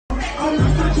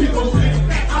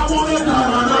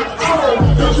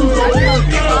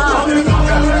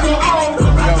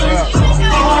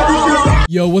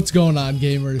Yo, what's going on,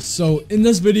 gamers? So in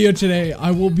this video today, I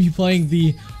will be playing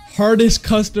the hardest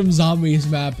custom zombies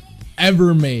map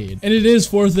ever made, and it is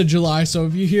 4th of July, so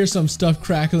if you hear some stuff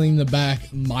crackling in the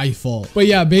back, my fault. But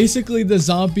yeah, basically the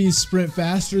zombies sprint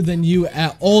faster than you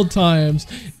at all times,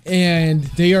 and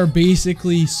they are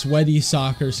basically sweaty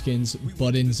soccer skins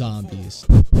but in zombies.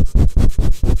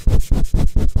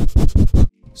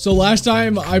 So last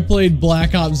time I played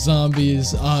Black Ops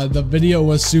Zombies, the video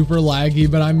was super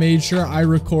laggy, but I made sure I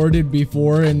recorded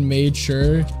before and made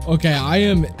sure. Okay, I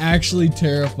am actually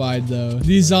terrified though.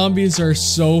 These zombies are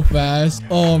so fast.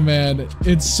 Oh man,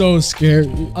 it's so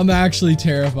scary. I'm actually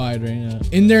terrified right now.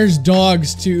 And there's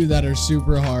dogs too that are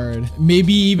super hard.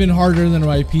 Maybe even harder than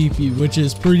my PP, which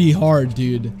is pretty hard,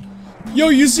 dude. Yo,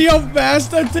 you see how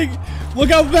fast that thing? Look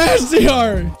how fast they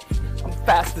are.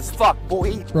 Fast as fuck,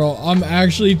 boy. Bro, I'm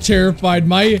actually terrified.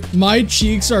 My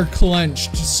cheeks are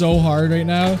clenched so hard right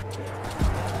now.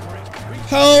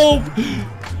 Help!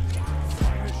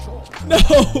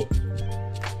 No!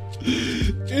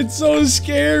 It's so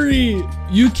scary.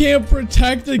 You can't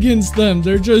protect against them.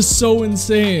 They're just so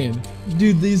insane.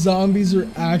 Dude, these zombies are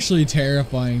actually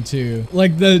terrifying too.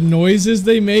 Like the noises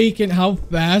they make and how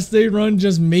fast they run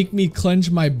just make me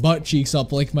clench my butt cheeks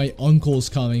up like my uncle's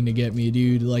coming to get me,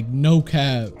 dude. Like no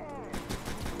cap.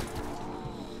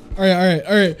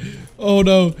 Alright. Oh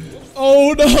no.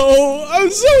 Oh no. I'm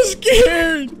so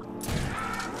scared.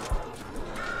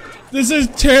 This is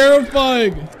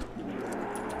terrifying.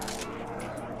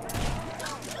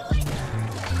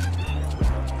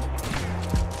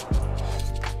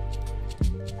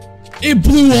 It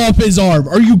blew off his arm.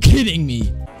 Are you kidding me?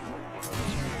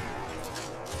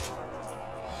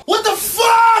 What the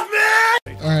fuck,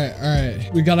 man?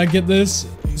 Alright. We gotta get this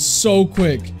so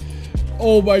quick.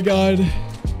 Oh my god.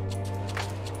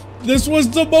 This was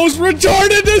the most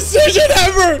retarded decision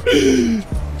ever!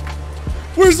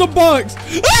 Where's the box?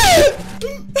 Ah!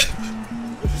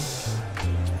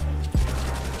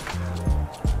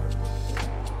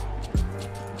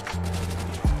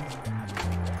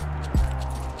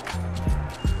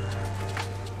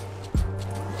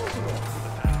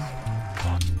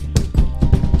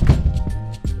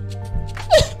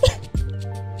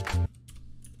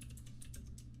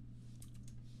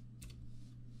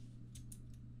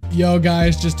 Yo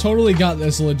guys, just totally got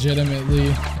this legitimately.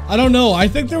 I don't know, I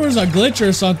think there was a glitch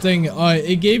or something.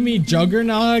 It gave me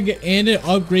Juggernog and it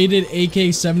upgraded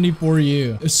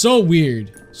AK-74U. It's so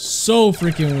weird. So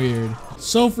freaking weird.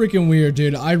 So freaking weird,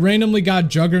 dude. I randomly got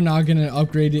Juggernog and it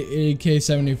upgraded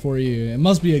AK-74U. It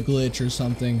must be a glitch or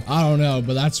something. I don't know,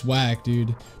 but that's whack,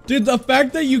 dude. Dude, the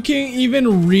fact that you can't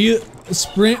even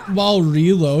sprint while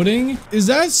reloading, is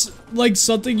that like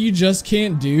something you just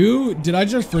can't do? Did I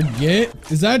just forget?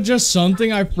 Is that just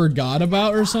something I forgot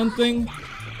about or something?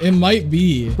 It might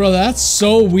be. Bro, that's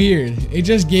so weird. It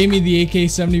just gave me the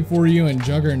AK-74U and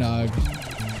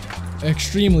Juggernog.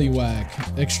 Extremely whack.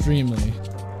 Extremely.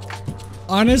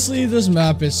 Honestly, this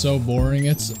map is so boring.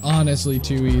 It's honestly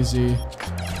too easy.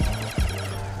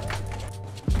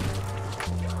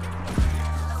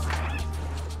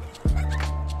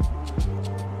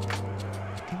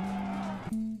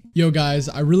 Yo guys,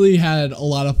 I really had a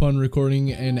lot of fun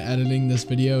recording and editing this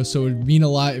video, so it would mean a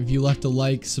lot if you left a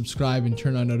like, subscribe, and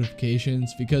turn on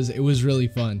notifications because it was really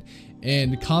fun.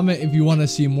 And comment if you want to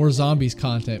see more zombies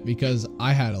content because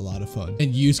I had a lot of fun.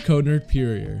 And use code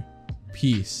Nerdperior.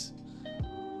 Peace.